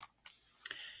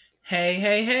Hey,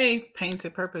 hey, hey,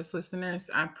 Painted Purpose listeners.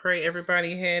 I pray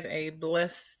everybody had a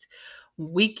blessed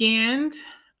weekend.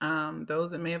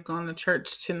 Those that may have gone to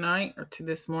church tonight or to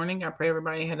this morning, I pray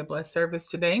everybody had a blessed service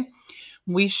today.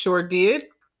 We sure did.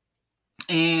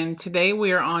 And today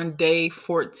we are on day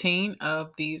 14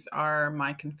 of These Are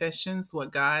My Confessions,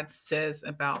 What God Says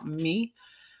About Me.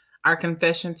 Our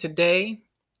confession today: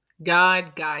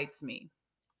 God guides me.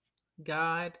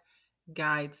 God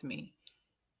guides me.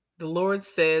 The Lord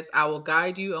says, I will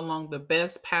guide you along the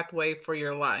best pathway for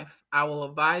your life. I will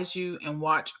advise you and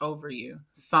watch over you.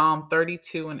 Psalm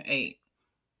 32 and 8.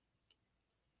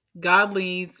 God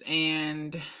leads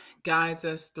and guides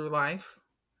us through life.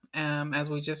 As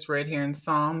we just read here in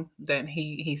Psalm, that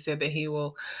he said that he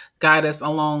will guide us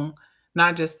along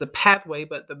not just the pathway,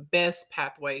 but the best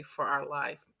pathway for our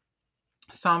life.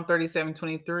 Psalm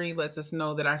 37:23 lets us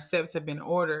know that our steps have been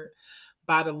ordered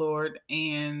by the Lord,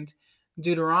 and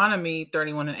Deuteronomy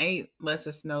 31 and 8 lets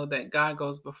us know that God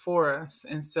goes before us.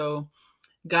 And so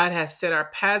God has set our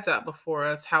paths out before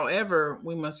us. However,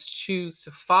 we must choose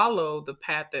to follow the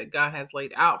path that God has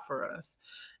laid out for us.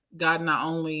 God not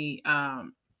only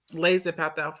lays the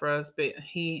path out for us, but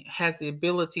he has the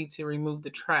ability to remove the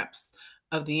traps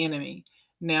of the enemy.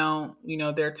 Now,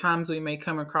 there are times we may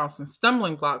come across some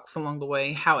stumbling blocks along the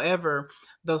way. However,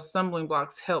 those stumbling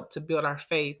blocks help to build our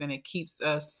faith, and it keeps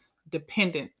us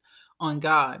dependent on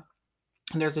God.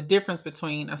 And there's a difference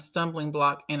between a stumbling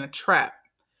block and a trap.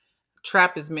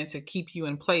 Trap is meant to keep you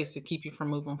in place, to keep you from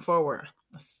moving forward.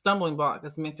 A stumbling block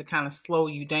is meant to kind of slow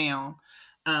you down,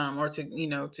 or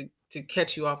to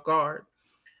catch you off guard.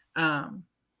 Um,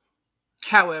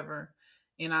 However,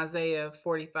 in Isaiah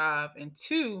 45 and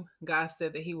 2, God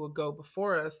said that he will go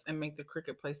before us and make the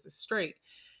crooked places straight.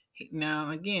 Now,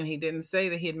 again, he didn't say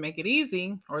that he'd make it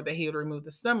easy or that he would remove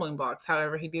the stumbling blocks.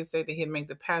 However, he did say that he'd make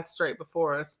the path straight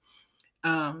before us.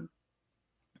 Um,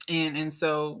 and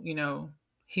so,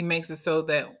 he makes it so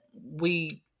that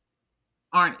we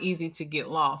aren't easy to get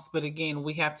lost. But again,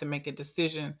 we have to make a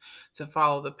decision to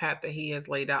follow the path that he has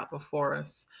laid out before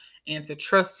us and to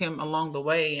trust him along the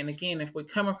way. And again, if we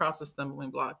come across a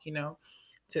stumbling block,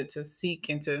 to seek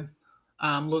and to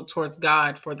look towards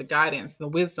God for the guidance, the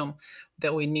wisdom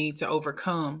that we need to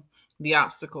overcome the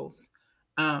obstacles.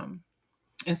 And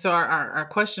so our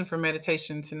question for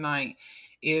meditation tonight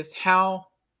is, how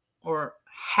or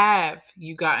have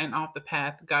you gotten off the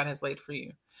path God has laid for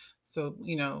you? So,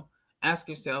 ask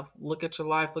yourself, look at your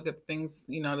life, look at the things,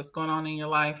 that's going on in your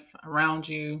life around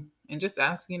you, and just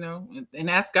ask, and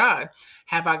ask God,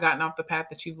 have I gotten off the path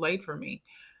that you've laid for me?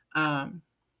 Um,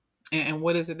 and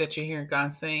what is it that you're hearing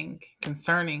God saying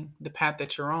concerning the path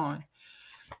that you're on?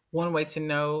 One way to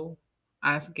know,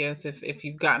 I guess, if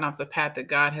you've gotten off the path that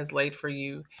God has laid for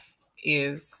you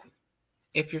is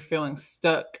if you're feeling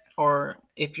stuck or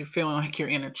if you're feeling like you're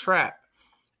in a trap.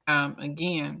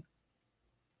 Again,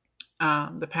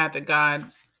 the path that God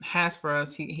has for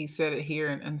us, he said it here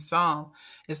in Psalm,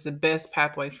 is the best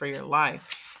pathway for your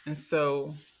life. And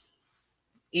so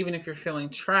even if you're feeling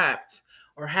trapped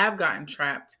or have gotten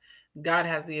trapped, God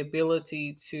has the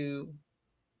ability to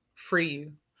free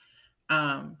you.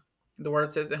 The word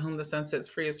says that whom the sun sets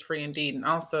free is free indeed. And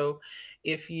also,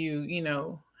 if you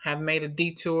have made a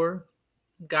detour,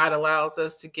 God allows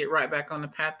us to get right back on the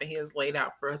path that he has laid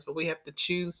out for us, but we have to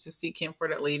choose to seek him for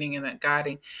that leading and that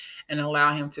guiding and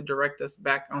allow him to direct us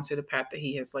back onto the path that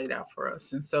he has laid out for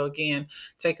us. And so again,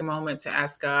 take a moment to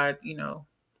ask God,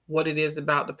 what it is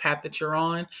about the path that you're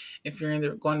on, if you're in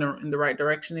the right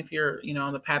direction, if you're,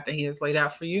 on the path that he has laid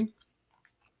out for you.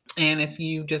 And if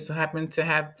you just happen to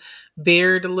have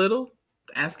veered a little,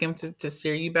 ask him to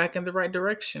steer you back in the right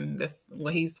direction. That's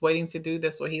what he's waiting to do.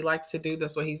 That's what he likes to do.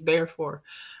 That's what he's there for.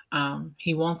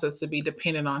 He wants us to be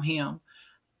dependent on him.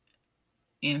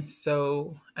 And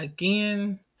so,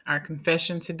 again, our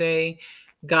confession today: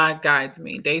 God guides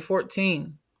me. Day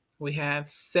 14. We have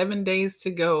 7 days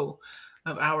to go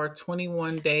of our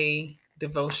 21-day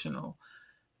devotional.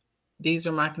 These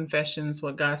are my confessions,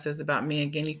 what God says about me.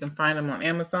 Again, you can find them on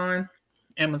Amazon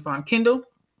Kindle.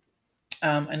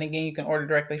 And again, you can order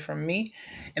directly from me.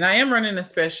 And I am running a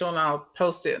special, and I'll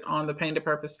post it on the Painted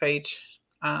Purpose page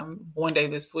one day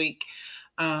this week.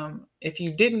 If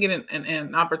you didn't get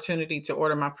an opportunity to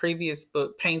order my previous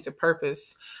book, Painted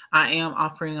Purpose, I am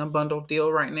offering a bundle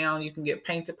deal right now. You can get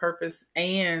Painted Purpose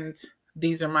and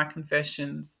These Are My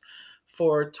Confessions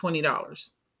for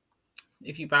 $20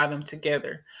 if you buy them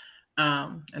together.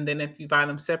 And then if you buy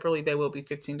them separately, they will be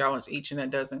 $15 each, and that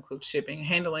does include shipping and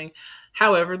handling.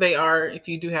 However, they are, if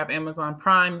you do have Amazon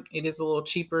Prime, it is a little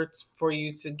cheaper for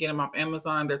you to get them off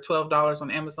Amazon. They're $12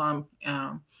 on Amazon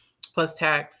plus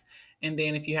tax. And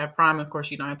then if you have Prime, of course,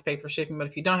 you don't have to pay for shipping. But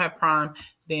if you don't have Prime,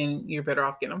 then you're better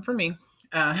off getting them from me.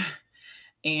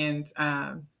 And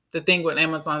the thing with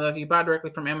Amazon, though, if you buy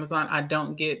directly from Amazon, I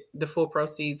don't get the full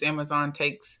proceeds. Amazon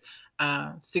takes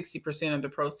 60% of the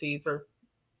proceeds, or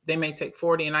they may take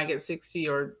 40 and I get 60,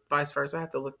 or vice versa. I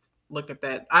have to look at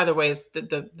that. Either way, it's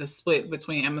the split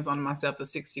between Amazon and myself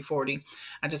is 60-40.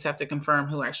 I just have to confirm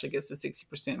who actually gets the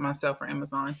 60%, myself or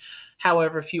Amazon.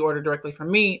 However, if you order directly from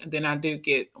me, then I do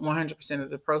get 100% of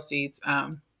the proceeds,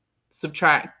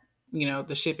 subtract,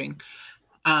 the shipping.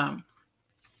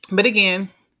 But again,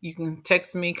 you can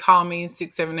text me, call me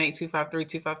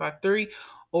 678-253-2553,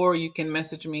 or you can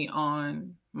message me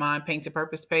on my Paint to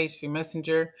Purpose page through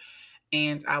Messenger,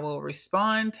 and I will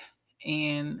respond.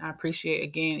 And I appreciate,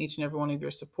 again, each and every one of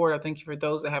your support. I thank you for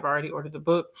those that have already ordered the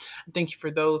book. I thank you for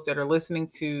those that are listening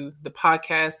to the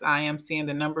podcast. I am seeing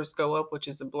the numbers go up, which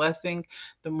is a blessing.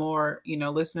 The more,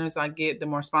 listeners I get, the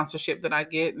more sponsorship that I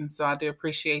get. And so I do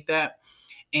appreciate that.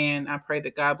 And I pray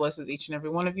that God blesses each and every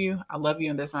one of you. I love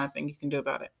you, and there's nothing you can do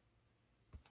about it.